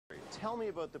Tell me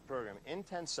about the program.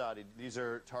 Intensati, these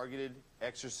are targeted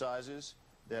exercises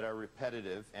that are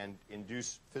repetitive and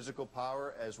induce physical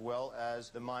power as well as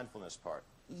the mindfulness part.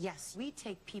 Yes, we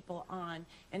take people on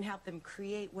and help them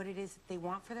create what it is that they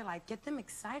want for their life, get them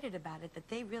excited about it, that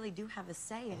they really do have a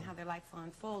say in how their life will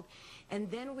unfold.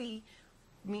 And then we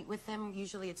meet with them,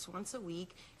 usually it's once a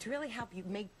week, to really help you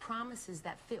make promises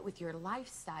that fit with your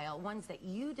lifestyle, ones that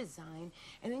you design,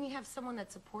 and then you have someone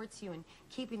that supports you in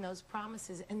keeping those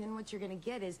promises, and then what you're going to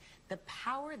get is the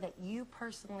power that you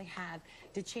personally have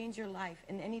to change your life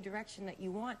in any direction that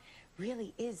you want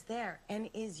really is there and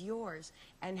is yours,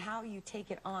 and how you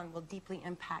take it on will deeply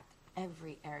impact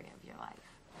every area of your life.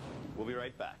 We'll be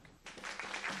right back.